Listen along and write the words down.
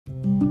This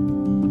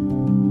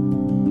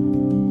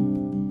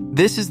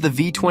is the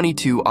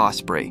V-22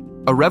 Osprey,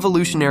 a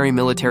revolutionary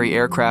military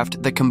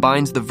aircraft that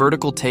combines the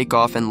vertical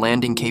takeoff and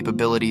landing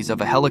capabilities of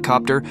a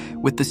helicopter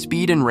with the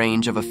speed and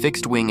range of a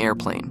fixed-wing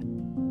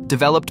airplane.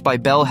 Developed by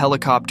Bell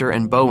Helicopter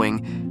and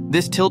Boeing,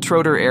 this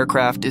tiltrotor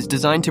aircraft is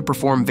designed to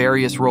perform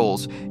various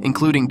roles,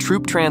 including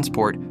troop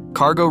transport,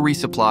 cargo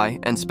resupply,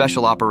 and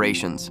special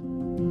operations.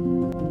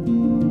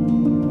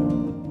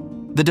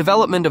 The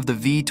development of the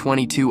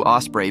V-22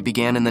 Osprey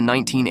began in the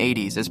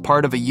 1980s as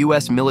part of a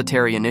U.S.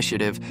 military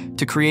initiative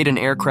to create an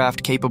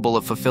aircraft capable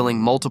of fulfilling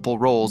multiple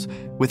roles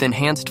with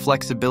enhanced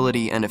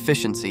flexibility and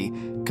efficiency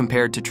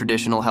compared to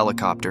traditional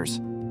helicopters.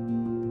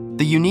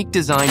 The unique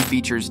design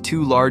features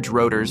two large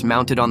rotors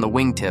mounted on the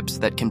wingtips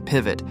that can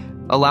pivot,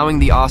 allowing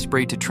the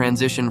Osprey to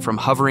transition from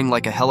hovering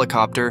like a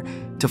helicopter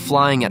to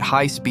flying at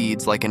high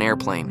speeds like an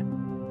airplane.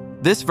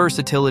 This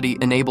versatility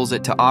enables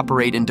it to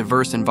operate in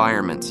diverse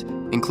environments,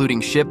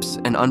 including ships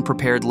and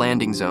unprepared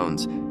landing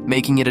zones,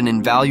 making it an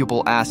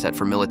invaluable asset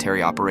for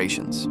military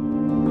operations.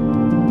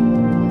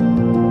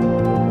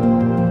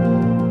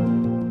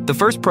 The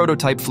first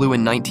prototype flew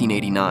in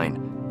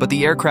 1989, but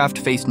the aircraft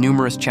faced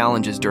numerous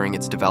challenges during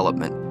its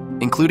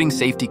development, including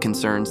safety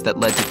concerns that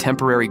led to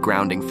temporary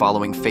grounding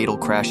following fatal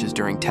crashes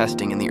during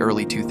testing in the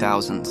early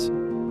 2000s.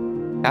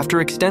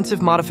 After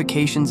extensive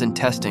modifications and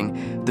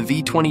testing, the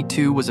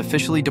V-22 was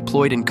officially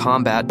deployed in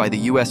combat by the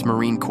U.S.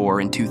 Marine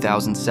Corps in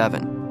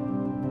 2007.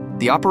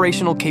 The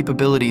operational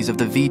capabilities of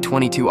the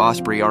V-22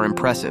 Osprey are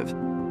impressive.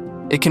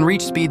 It can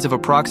reach speeds of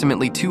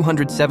approximately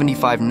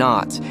 275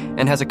 knots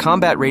and has a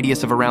combat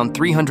radius of around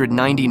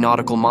 390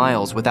 nautical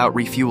miles without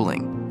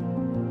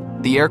refueling.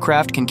 The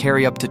aircraft can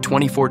carry up to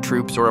 24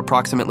 troops or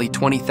approximately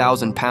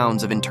 20,000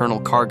 pounds of internal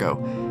cargo,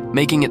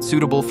 making it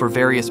suitable for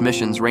various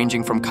missions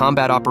ranging from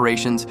combat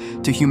operations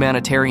to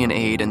humanitarian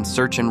aid and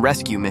search and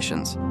rescue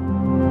missions.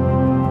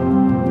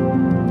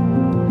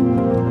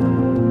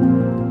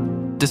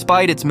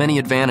 Despite its many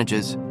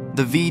advantages,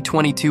 the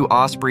V-22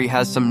 Osprey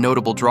has some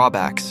notable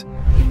drawbacks.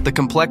 The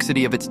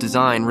complexity of its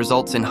design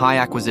results in high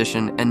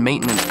acquisition and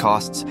maintenance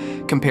costs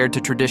compared to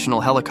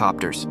traditional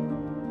helicopters.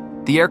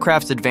 The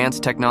aircraft's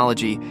advanced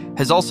technology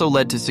has also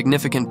led to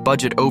significant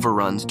budget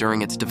overruns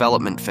during its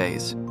development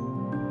phase.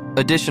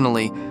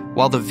 Additionally,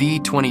 while the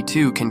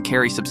V-22 can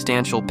carry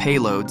substantial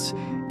payloads,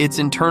 its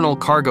internal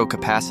cargo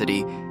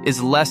capacity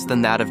is less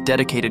than that of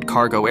dedicated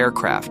cargo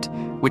aircraft,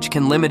 which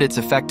can limit its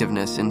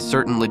effectiveness in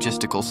certain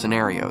logistical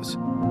scenarios.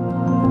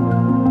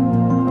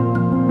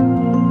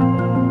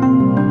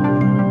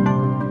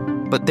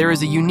 But there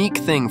is a unique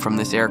thing from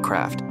this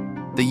aircraft.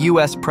 The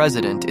U.S.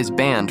 president is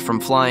banned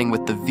from flying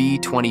with the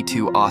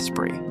V-22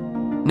 Osprey.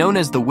 Known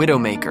as the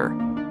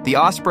Widowmaker, the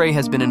Osprey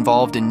has been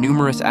involved in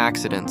numerous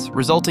accidents,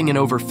 resulting in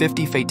over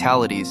 50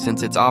 fatalities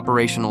since its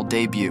operational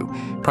debut,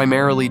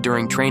 primarily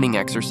during training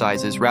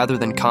exercises rather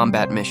than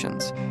combat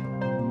missions.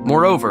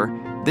 Moreover,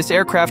 this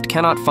aircraft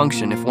cannot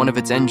function if one of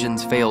its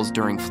engines fails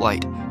during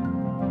flight.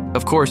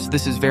 Of course,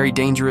 this is very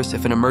dangerous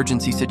if an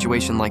emergency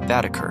situation like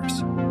that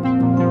occurs.